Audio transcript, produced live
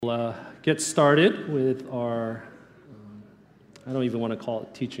We'll get started with our, I don't even want to call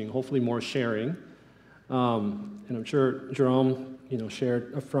it teaching, hopefully more sharing. And I'm sure Jerome,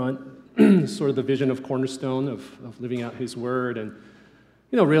 shared up front sort of the vision of Cornerstone of living out his word. And,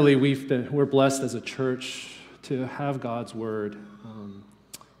 really we're blessed as a church to have God's word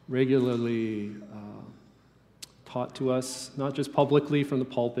regularly taught to us, not just publicly from the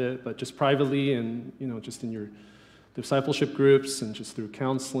pulpit, but just privately and, just in your discipleship groups and just through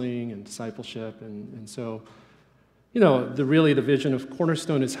counseling and discipleship. And so, the vision of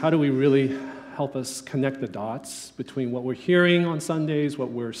Cornerstone is how do we really help us connect the dots between what we're hearing on Sundays,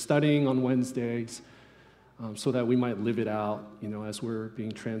 what we're studying on Wednesdays, so that we might live it out, as we're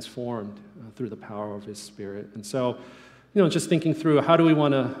being transformed through the power of His Spirit. And so, just thinking through how do we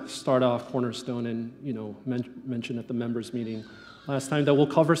want to start off Cornerstone and, mention at the members meeting last time that we'll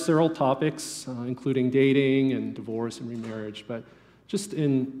cover several topics, including dating and divorce and remarriage. But just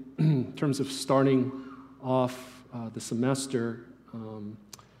in terms of starting off the semester,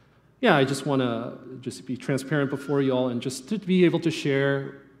 I just want to just be transparent before you all and just to be able to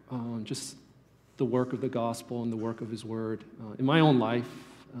share just the work of the gospel and the work of His Word in my own life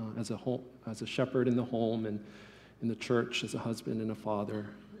as a shepherd in the home and in the church as a husband and a father.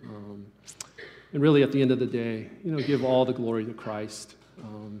 And really, at the end of the day, give all the glory to Christ,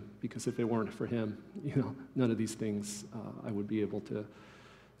 because if it weren't for Him, none of these things I would be able to.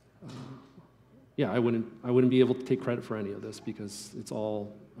 I wouldn't be able to take credit for any of this because it's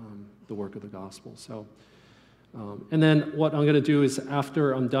all the work of the gospel. So, and then what I'm going to do is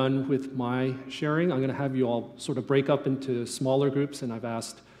after I'm done with my sharing, I'm going to have you all sort of break up into smaller groups, and I've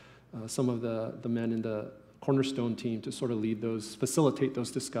asked some of the men in the Cornerstone team to sort of facilitate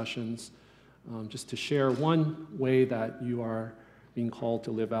those discussions. Just to share one way that you are being called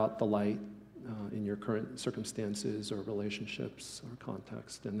to live out the light in your current circumstances or relationships or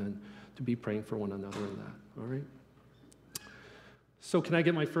context, and then to be praying for one another in that, all right? So can I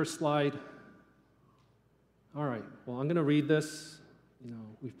get my first slide? All right, well, I'm going to read this.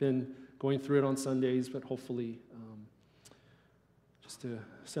 We've been going through it on Sundays, but hopefully just to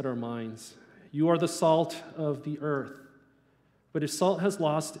set our minds. You are the salt of the earth. But if salt has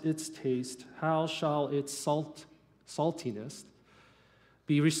lost its taste, how shall its saltiness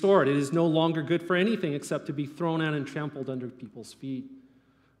be restored? It is no longer good for anything except to be thrown out and trampled under people's feet.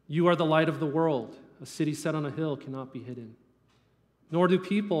 You are the light of the world. A city set on a hill cannot be hidden. Nor do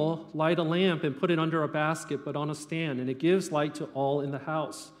people light a lamp and put it under a basket, but on a stand, and it gives light to all in the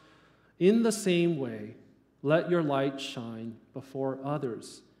house. In the same way, let your light shine before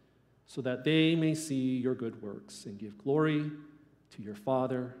others, so that they may see your good works and give glory to your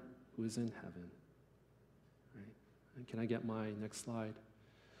Father who is in heaven. Right? And can I get my next slide?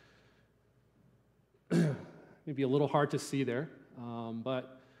 Maybe a little hard to see there,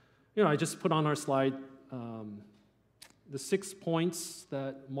 but I just put on our slide the 6 points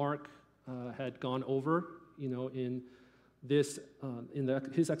that Mark had gone over, in this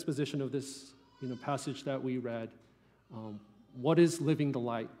his exposition of this passage that we read. What is living the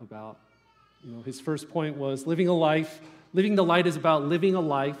light about? His first point was living the light is about living a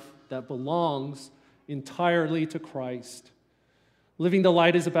life that belongs entirely to Christ. Living the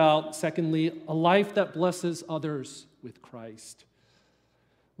light is about, secondly, a life that blesses others with Christ.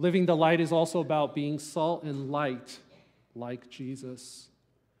 Living the light is also about being salt and light like Jesus.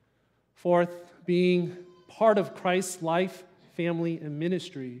 Fourth, being part of Christ's life, family, and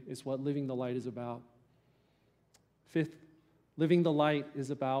ministry is what living the light is about. Fifth, living the light is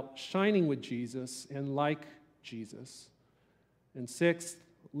about shining with Jesus and like Jesus. And sixth,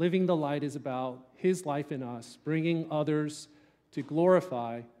 living the light is about His life in us, bringing others to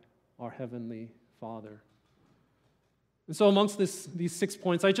glorify our Heavenly Father. And so amongst these 6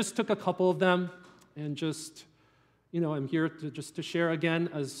 points, I just took a couple of them and just, I'm here to share again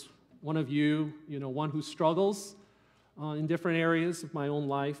as one of you, one who struggles in different areas of my own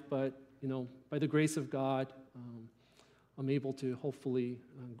life, but, by the grace of God, I'm able to hopefully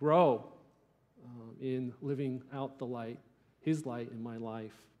grow in living out the light, His light in my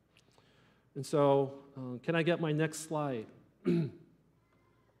life. And so, can I get my next slide?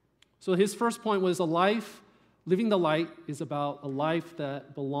 So his first point was living the light is about a life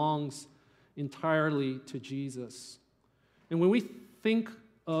that belongs entirely to Jesus. And when we think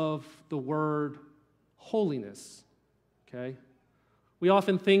of the word holiness, okay, we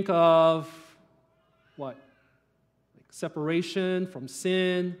often think of what? Separation from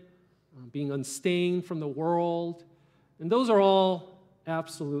sin, being unstained from the world. And those are all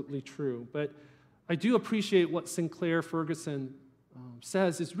absolutely true. But I do appreciate what Sinclair Ferguson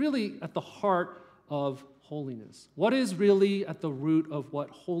says is really at the heart of holiness. What is really at the root of what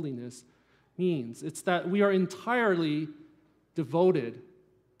holiness means? It's that we are entirely devoted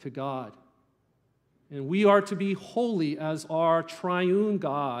to God. And we are to be holy as our triune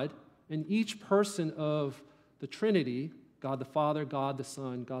God, and each person of the Trinity, God the Father, God the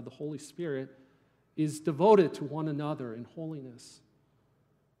Son, God the Holy Spirit, is devoted to one another in holiness.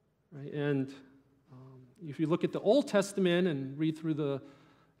 Right? And if you look at the Old Testament and read through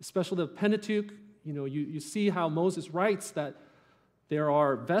especially the Pentateuch, you see how Moses writes that there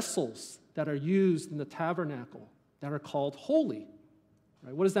are vessels that are used in the tabernacle that are called holy.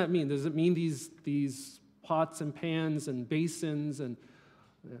 Right? What does that mean? Does it mean these pots and pans and basins and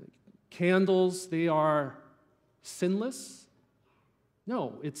candles, they are sinless?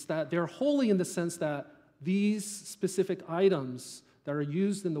 No, it's that they're holy in the sense that these specific items that are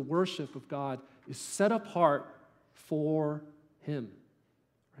used in the worship of God is set apart for Him.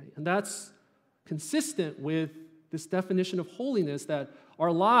 Right? And that's consistent with this definition of holiness, that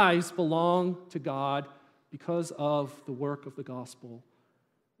our lives belong to God because of the work of the gospel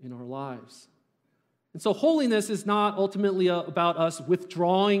in our lives. And so holiness is not ultimately about us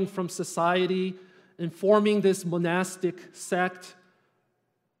withdrawing from society and forming this monastic sect,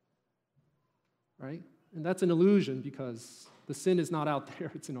 right? And that's an illusion because the sin is not out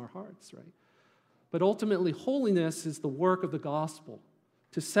there, it's in our hearts, right? But ultimately, holiness is the work of the gospel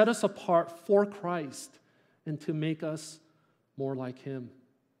to set us apart for Christ and to make us more like Him.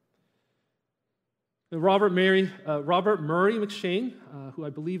 And Robert Murray McCheyne, who I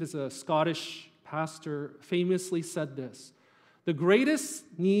believe is a Scottish pastor, famously said this: "The greatest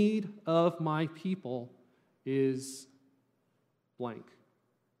need of my people is blank."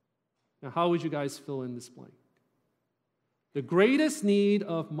 Now, how would you guys fill in this blank? The greatest need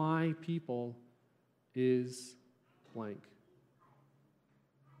of my people is blank.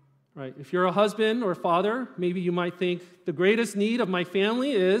 Right? If you're a husband or a father, maybe you might think the greatest need of my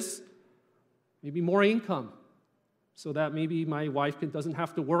family is maybe more income, so that maybe my wife doesn't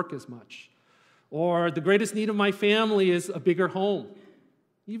have to work as much. Or the greatest need of my family is a bigger home,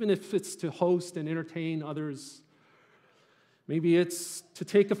 even if it's to host and entertain others. Maybe it's to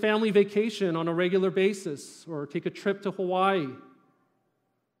take a family vacation on a regular basis or take a trip to Hawaii.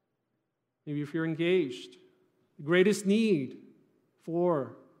 Maybe if you're engaged, the greatest need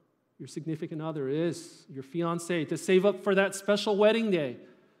for your significant other is your fiancé to save up for that special wedding day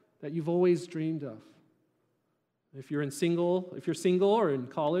that you've always dreamed of. If you're single or in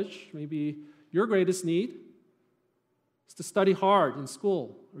college, maybe your greatest need is to study hard in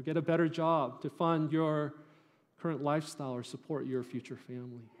school or get a better job to fund your current lifestyle or support your future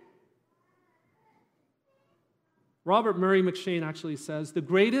family. Robert Murray McCheyne actually says, "The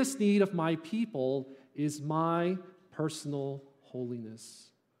greatest need of my people is my personal holiness."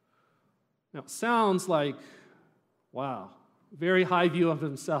 Now, it sounds like, wow, very high view of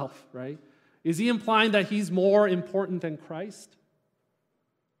himself, right? Is he implying that he's more important than Christ?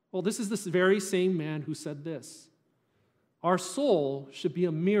 Well, this is this very same man who said this: "Our soul should be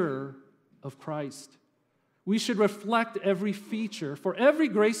a mirror of Christ. We should reflect every feature. For every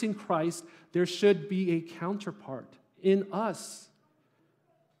grace in Christ, there should be a counterpart in us."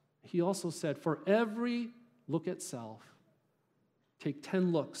 He also said, "For every look at self, take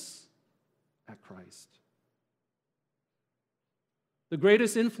 10 looks at Christ." The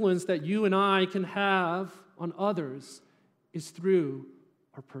greatest influence that you and I can have on others is through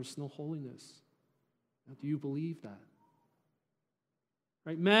our personal holiness. Now, do you believe that?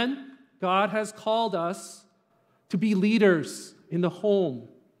 Right, men, God has called us to be leaders in the home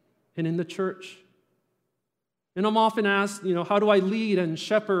and in the church. And I'm often asked, how do I lead and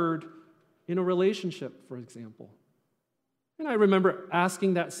shepherd in a relationship, for example? And I remember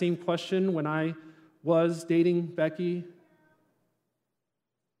asking that same question when I was dating Becky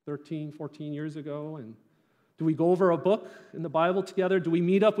 13, 14 years ago. And do we go over a book in the Bible together? Do we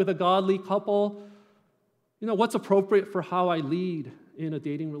meet up with a godly couple? What's appropriate for how I lead in a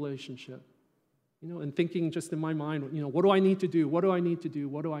dating relationship? And thinking just in my mind, what do I need to do? What do I need to do?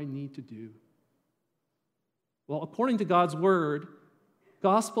 What do I need to do? Well, according to God's word,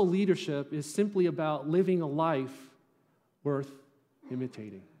 gospel leadership is simply about living a life worth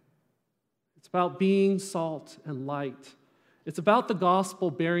imitating. It's about being salt and light. It's about the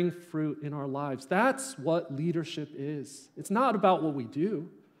gospel bearing fruit in our lives. That's what leadership is. It's not about what we do.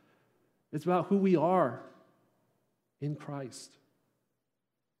 It's about who we are in Christ.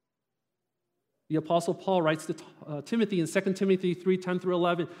 The Apostle Paul writes to Timothy in 2 Timothy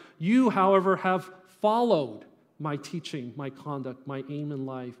 3:10-11, "You, however, have followed my teaching, my conduct, my aim in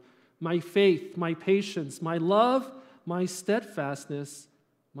life, my faith, my patience, my love, my steadfastness,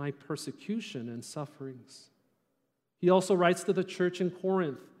 my persecution and sufferings. He also writes to the church in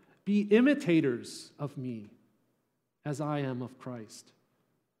Corinth, be imitators of me as I am of Christ.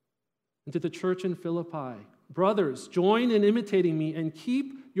 And to the church in Philippi, brothers, join in imitating me and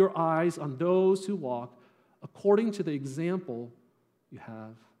keep your eyes on those who walk according to the example you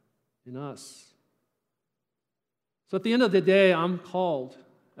have in us. So at the end of the day, I'm called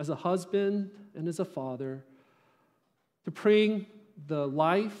as a husband and as a father to bring the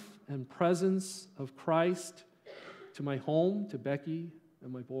life and presence of Christ to my home, to Becky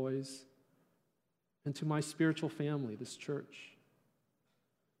and my boys, and to my spiritual family, this church.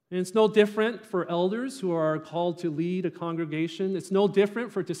 And it's no different for elders who are called to lead a congregation. It's no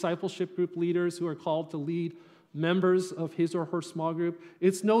different for discipleship group leaders who are called to lead members of his or her small group.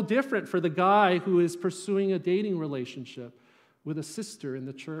 It's no different for the guy who is pursuing a dating relationship with a sister in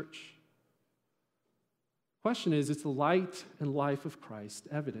the church. Question is the light and life of Christ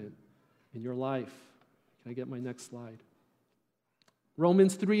evident in your life? Can I get my next slide?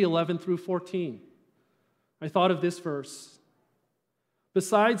 Romans 3:11 through 14. I thought of this verse.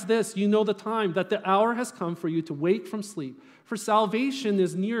 Besides this, you know the time, that the hour has come for you to wake from sleep. For salvation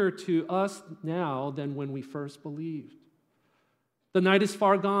is nearer to us now than when we first believed. The night is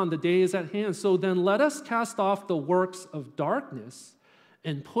far gone, the day is at hand. So then let us cast off the works of darkness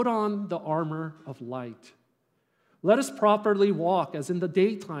and put on the armor of light. Let us properly walk as in the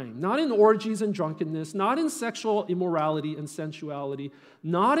daytime, not in orgies and drunkenness, not in sexual immorality and sensuality,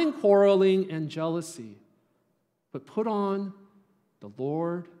 not in quarreling and jealousy, but put on the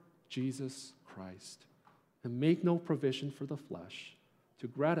Lord Jesus Christ and make no provision for the flesh to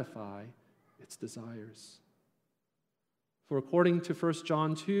gratify its desires. For according to 1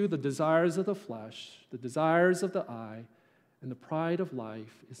 John 2, the desires of the flesh, the desires of the eye, and the pride of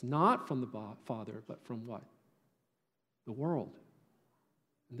life is not from the Father, but from what? The world.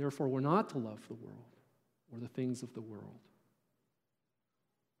 And therefore, we're not to love the world or the things of the world,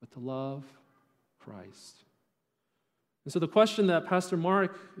 but to love Christ. And so the question that Pastor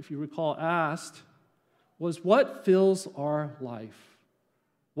Mark, if you recall, asked was, what fills our life?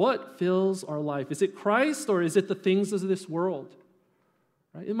 What fills our life? Is it Christ or is it the things of this world?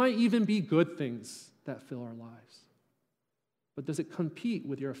 Right? It might even be good things that fill our lives. But does it compete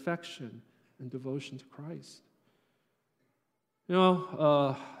with your affection and devotion to Christ? You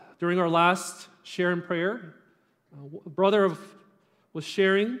know, during our last share in prayer, a brother was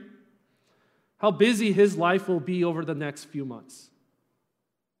sharing how busy his life will be over the next few months.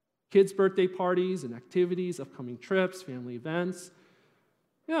 Kids' birthday parties and activities, upcoming trips, family events.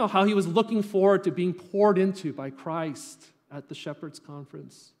 You know, how he was looking forward to being poured into by Christ at the Shepherds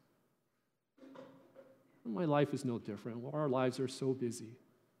Conference. My life is no different. Our lives are so busy.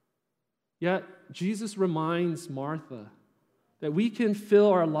 Yet, Jesus reminds Martha that we can fill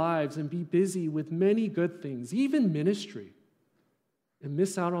our lives and be busy with many good things, even ministry, and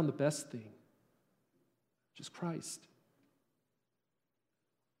miss out on the best thing, which is Christ.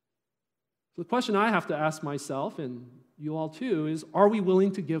 So the question I have to ask myself, and you all too, is, are we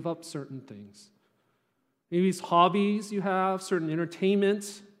willing to give up certain things? Maybe it's hobbies you have, certain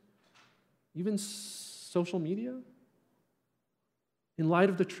entertainment, even social media, in light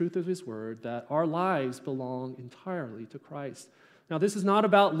of the truth of his word, that our lives belong entirely to Christ. Now, this is not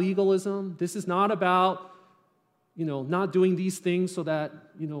about legalism. This is not about, not doing these things so that,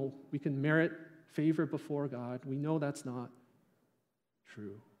 we can merit favor before God. We know that's not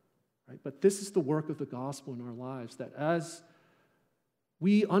true, right? But this is the work of the gospel in our lives, that as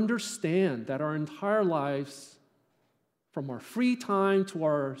we understand that our entire lives, from our free time to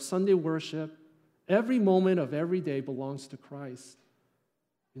our Sunday worship, every moment of every day belongs to Christ.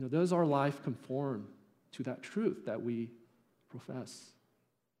 Does our life conform to that truth that we profess?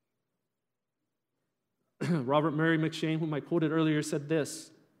 Robert Murray McCheyne, whom I quoted earlier, said this: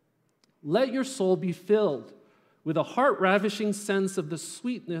 "Let your soul be filled with a heart-ravishing sense of the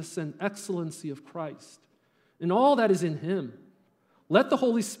sweetness and excellency of Christ and all that is in him. Let the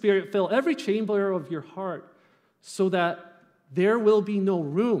Holy Spirit fill every chamber of your heart so that there will be no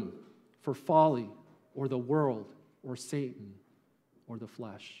room for folly or the world or Satan or the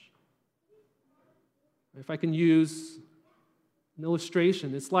flesh." If I can use an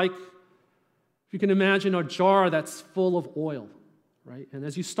illustration, it's like if you can imagine a jar that's full of oil, right? And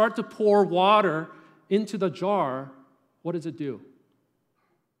as you start to pour water into the jar, what does it do?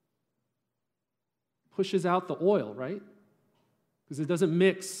 Pushes out the oil, right? Because it doesn't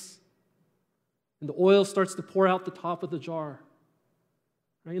mix. And the oil starts to pour out the top of the jar.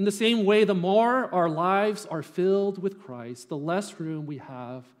 Right? In the same way, the more our lives are filled with Christ, the less room we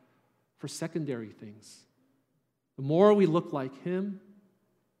have for secondary things. The more we look like him,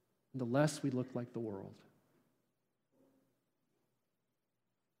 the less we look like the world.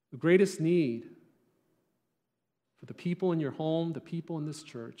 The greatest need for the people in your home, the people in this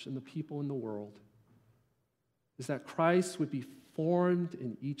church, and the people in the world is that Christ would be formed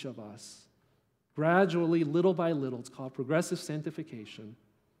in each of us. Gradually, little by little, it's called progressive sanctification,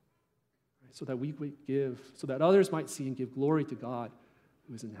 right? So that we would give, so that others might see and give glory to God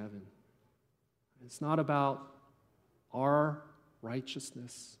who is in heaven. It's not about our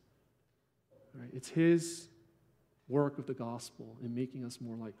righteousness, right? It's His work of the gospel in making us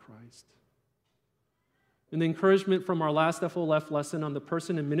more like Christ. And the encouragement from our last FOLF lesson on the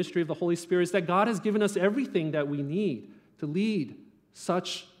person and ministry of the Holy Spirit is that God has given us everything that we need to lead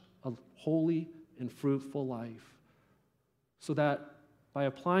such a holy and fruitful life, so that by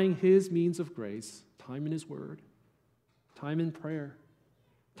applying His means of grace, time in His Word, time in prayer,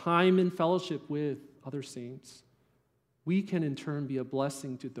 time in fellowship with other saints, we can in turn be a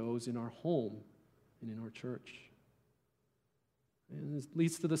blessing to those in our home and in our church. And this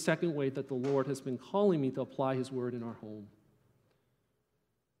leads to the second way that the Lord has been calling me to apply His Word in our home.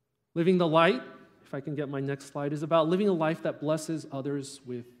 Living the light, if I can get my next slide, is about living a life that blesses others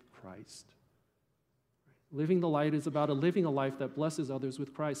with Christ. Living the light is about living a life that blesses others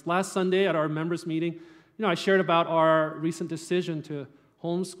with Christ. Last Sunday at our members' meeting, I shared about our recent decision to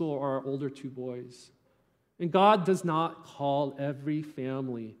homeschool our older two boys. And God does not call every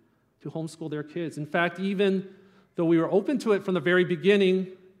family to homeschool their kids. In fact, even though we were open to it from the very beginning,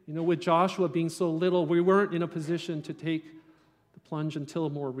 with Joshua being so little, we weren't in a position to take the plunge until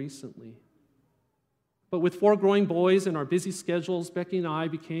more recently. But with 4 growing boys and our busy schedules, Becky and I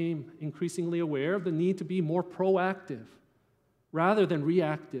became increasingly aware of the need to be more proactive rather than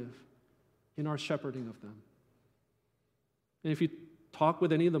reactive in our shepherding of them. And if you talk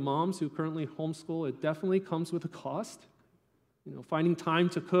with any of the moms who currently homeschool, it definitely comes with a cost. Finding time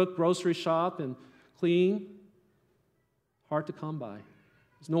to cook, grocery shop, and clean, hard to come by.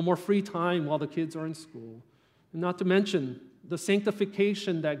 There's no more free time while the kids are in school. And not to mention the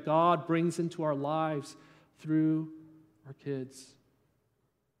sanctification that God brings into our lives through our kids.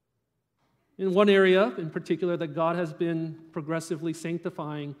 In one area in particular that God has been progressively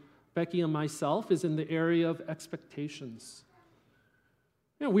sanctifying Becky and myself is in the area of expectations.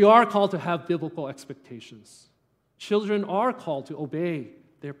 We are called to have biblical expectations. Children are called to obey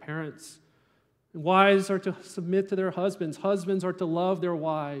their parents. Wives are to submit to their husbands. Husbands are to love their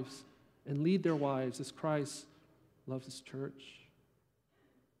wives and lead their wives as Christ loves His church.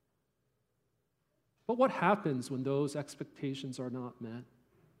 But what happens when those expectations are not met?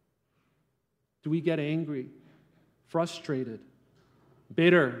 Do we get angry, frustrated,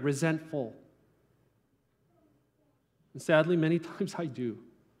 bitter, resentful? And sadly, many times I do.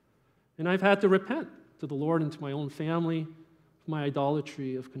 And I've had to repent to the Lord and to my own family of my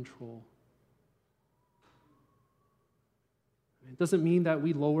idolatry of control. It doesn't mean that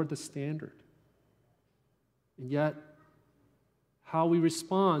we lower the standard. And yet, how we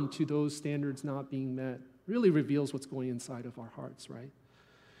respond to those standards not being met really reveals what's going inside of our hearts, right?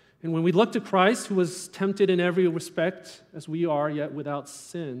 And when we look to Christ, who was tempted in every respect as we are, yet without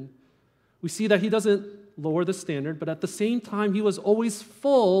sin, we see that He doesn't lower the standard, but at the same time, He was always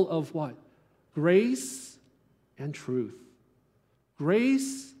full of what? Grace and truth.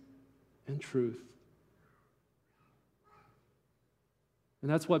 Grace and truth. And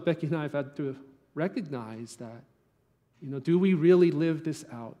that's what Becky and I have had to recognize, that, do we really live this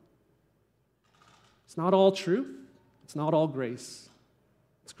out? It's not all truth. It's not all grace.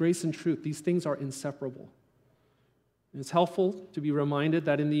 It's grace and truth. These things are inseparable. And it's helpful to be reminded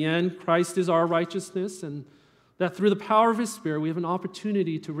that in the end, Christ is our righteousness, and that through the power of His Spirit, we have an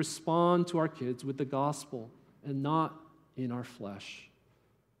opportunity to respond to our kids with the gospel and not in our flesh.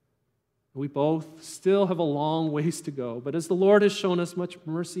 We both still have a long ways to go, but as the Lord has shown us much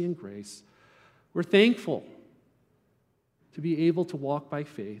mercy and grace, we're thankful to be able to walk by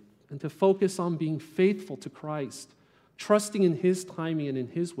faith and to focus on being faithful to Christ, trusting in His timing and in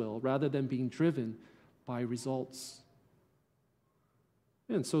His will rather than being driven by results.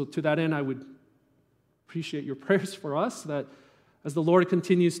 And so to that end, I would appreciate your prayers for us, that as the Lord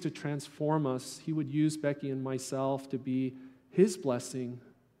continues to transform us, He would use Becky and myself to be His blessing,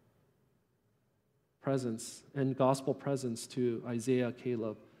 presence, and gospel presence to Isaiah,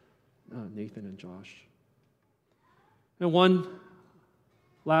 Caleb, Nathan, and Josh. And one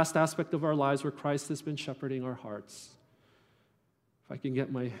last aspect of our lives where Christ has been shepherding our hearts. If I can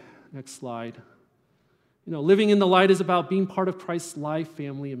get my next slide. Living in the light is about being part of Christ's life,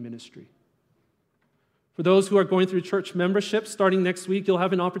 family, and ministry. For those who are going through church membership, starting next week, you'll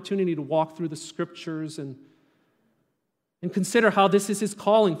have an opportunity to walk through the scriptures and And consider how this is his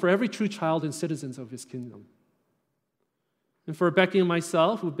calling for every true child and citizens of his kingdom. And for Becky and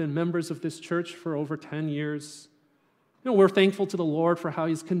myself, who've been members of this church for over 10 years, we're thankful to the Lord for how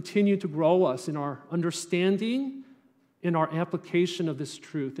he's continued to grow us in our understanding, in our application of this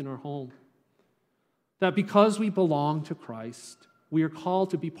truth in our home. That because we belong to Christ, we are called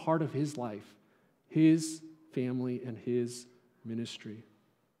to be part of his life, his family, and his ministry.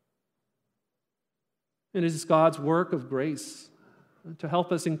 And it is God's work of grace to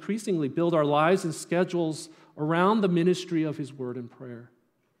help us increasingly build our lives and schedules around the ministry of his word and prayer.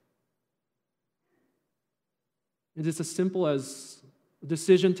 It is as simple as a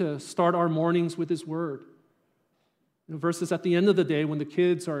decision to start our mornings with his word. Versus at the end of the day when the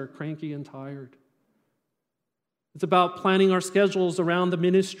kids are cranky and tired. It's about planning our schedules around the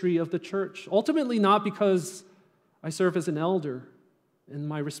ministry of the church. Ultimately, not because I serve as an elder and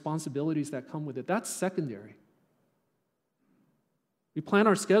my responsibilities that come with it. That's secondary. We plan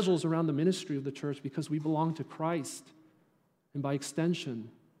our schedules around the ministry of the church because we belong to Christ and by extension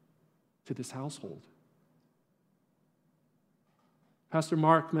to this household. Pastor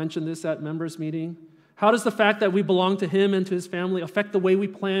Mark mentioned this at members' meeting. How does the fact that we belong to him and to his family affect the way we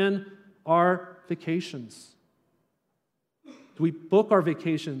plan our vacations? Do we book our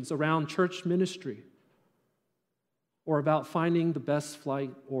vacations around church ministry or about finding the best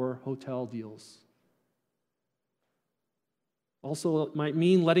flight or hotel deals? Also, it might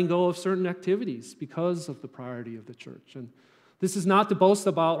mean letting go of certain activities because of the priority of the church. And this is not to boast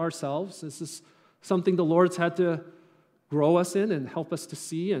about ourselves. This is something the Lord's had to grow us in and help us to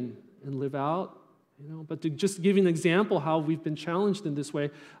see and live out. But to just give you an example how we've been challenged in this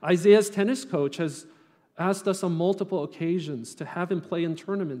way, Isaiah's tennis coach has asked us on multiple occasions to have him play in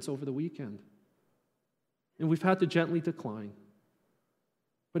tournaments over the weekend. And we've had to gently decline.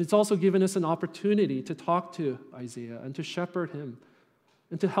 But it's also given us an opportunity to talk to Isaiah and to shepherd him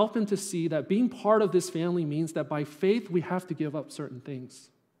and to help him to see that being part of this family means that by faith we have to give up certain things,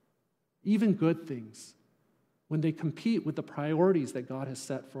 even good things, when they compete with the priorities that God has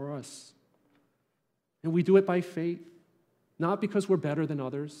set for us. And we do it by faith, not because we're better than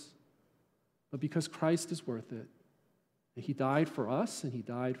others, but because Christ is worth it. And he died for us, and he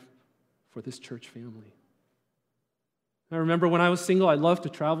died for this church family. I remember when I was single, I loved to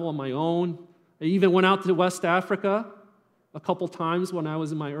travel on my own. I even went out to West Africa a couple times when I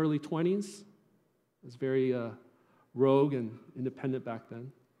was in my early 20s. I was very rogue and independent back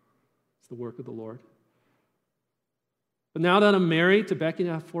then. It's the work of the Lord. But now that I'm married to Becky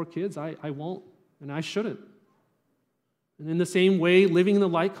and I have 4 kids, I won't, and I shouldn't. And in the same way, living in the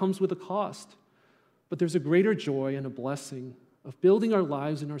light comes with a cost. But there's a greater joy and a blessing of building our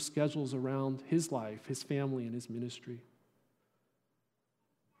lives and our schedules around his life, his family, and his ministry.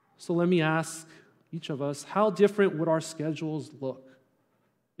 So let me ask each of us, how different would our schedules look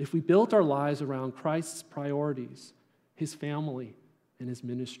if we built our lives around Christ's priorities, his family, and his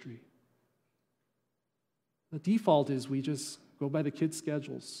ministry? The default is we just go by the kids'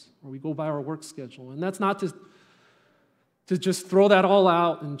 schedules or we go by our work schedule. And that's not to just throw that all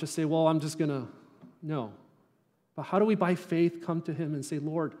out and just say, well, I'm just going to, no. But how do we by faith come to him and say,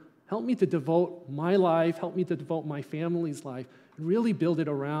 Lord, help me to devote my life, help me to devote my family's life, and really build it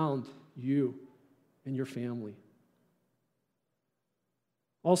around you and your family.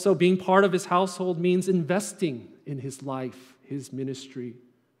 Also, being part of his household means investing in his life, his ministry,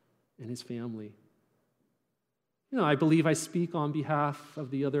 and his family. I believe I speak on behalf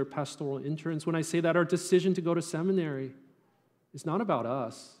of the other pastoral interns when I say that our decision to go to seminary is not about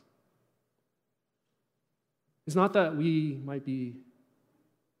us. It's not that we might be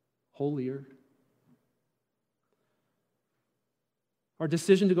holier. Our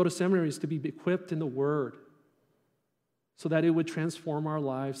decision to go to seminary is to be equipped in the Word so that it would transform our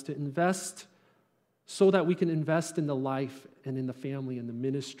lives, to invest so that we can invest in the life and in the family and the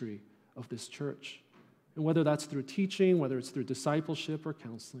ministry of this church. And whether that's through teaching, whether it's through discipleship or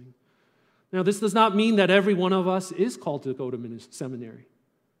counseling. Now, this does not mean that every one of us is called to go to seminary.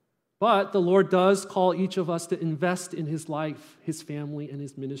 But the Lord does call each of us to invest in his life, his family, and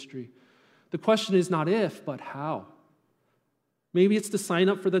his ministry. The question is not if, but how. Maybe it's to sign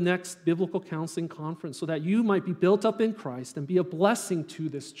up for the next biblical counseling conference so that you might be built up in Christ and be a blessing to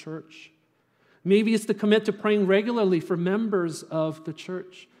this church. Maybe it's to commit to praying regularly for members of the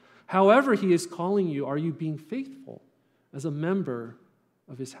church. However he is calling you, are you being faithful as a member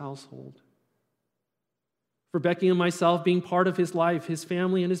of his household? For Becky and myself, being part of his life, his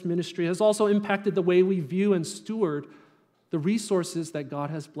family, and his ministry has also impacted the way we view and steward the resources that God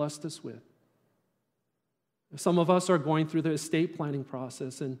has blessed us with. Some of us are going through the estate planning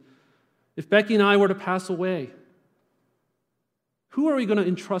process, and if Becky and I were to pass away, Who are we going to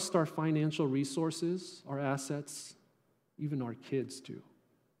entrust our financial resources, our assets, even our kids to?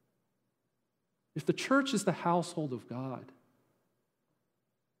 If the church is the household of God,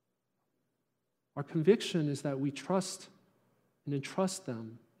 our conviction is that we trust and entrust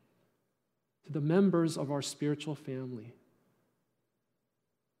them to the members of our spiritual family.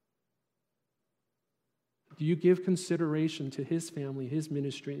 Do you give consideration to his family, his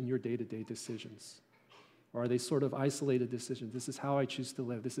ministry, in your day-to-day decisions? Or are they sort of isolated decisions? This is how I choose to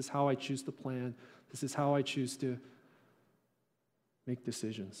live. This is how I choose to plan. This is how I choose to make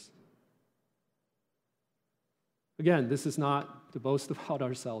decisions. Again, this is not to boast about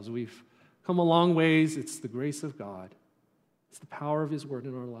ourselves. We've come a long ways. It's the grace of God. It's the power of his word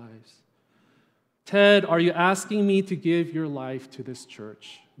in our lives. Ted, are you asking me to give your life to this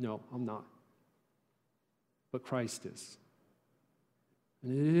church? No, I'm not. But Christ is.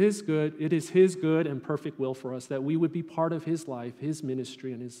 And it is good. It is his good and perfect will for us that we would be part of his life, his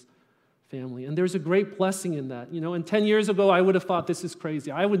ministry, and his family. And there's a great blessing in that. And 10 years ago, I would have thought this is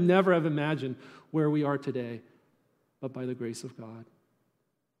crazy. I would never have imagined where we are today, but by the grace of God.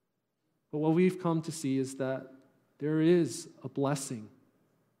 But what we've come to see is that there is a blessing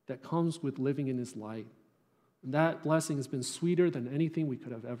that comes with living in his light. And that blessing has been sweeter than anything we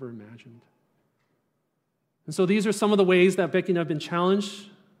could have ever imagined. And so these are some of the ways that Becky and I have been challenged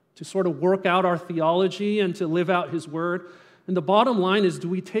to sort of work out our theology and to live out his word. And the bottom line is, do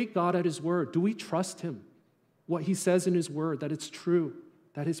we take God at his word? Do we trust him? What he says in his word, that it's true,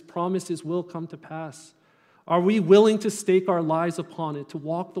 that his promises will come to pass? Are we willing to stake our lives upon it, to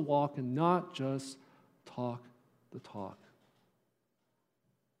walk the walk and not just talk the talk?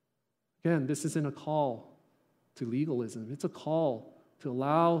 Again, this isn't a call to legalism. It's a call to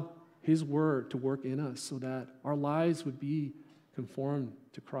allow his word to work in us so that our lives would be conformed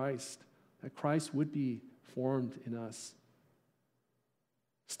to Christ, that Christ would be formed in us.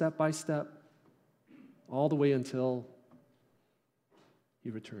 Step by step, all the way until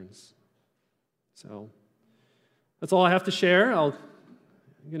he returns. So that's all I have to share. I'm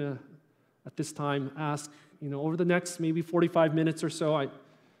going to, at this time, ask, over the next maybe 45 minutes or so, I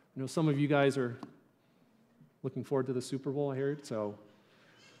know some of you guys are looking forward to the Super Bowl, I heard,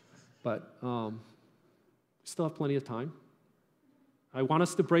 but we still have plenty of time. I want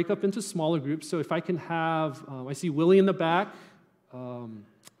us to break up into smaller groups, so if I can have, I see Willie in the back,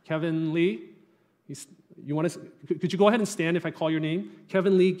 Kevin Lee. Could you go ahead and stand if I call your name?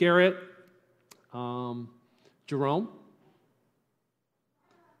 Kevin Lee, Garrett, Jerome,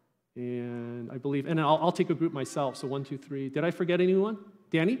 and I believe, and I'll take a group myself, so 1, 2, 3. Did I forget anyone?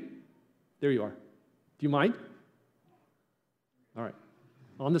 Danny? There you are. Do you mind? All right.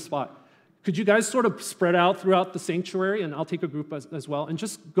 On the spot. Could you guys sort of spread out throughout the sanctuary, and I'll take a group as well, and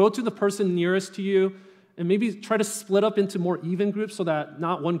just go to the person nearest to you, and maybe try to split up into more even groups so that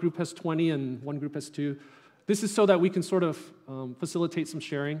not one group has 20 and one group has 2. This is so that we can sort of facilitate some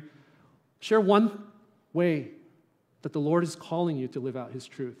sharing. Share one way that the Lord is calling you to live out his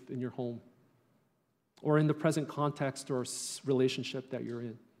truth in your home or in the present context or relationship that you're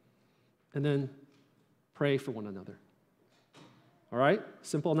in. And then pray for one another. All right?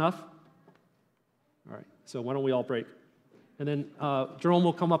 Simple enough? All right. So why don't we all break? And then Jerome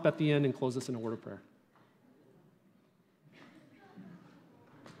will come up at the end and close us in a word of prayer.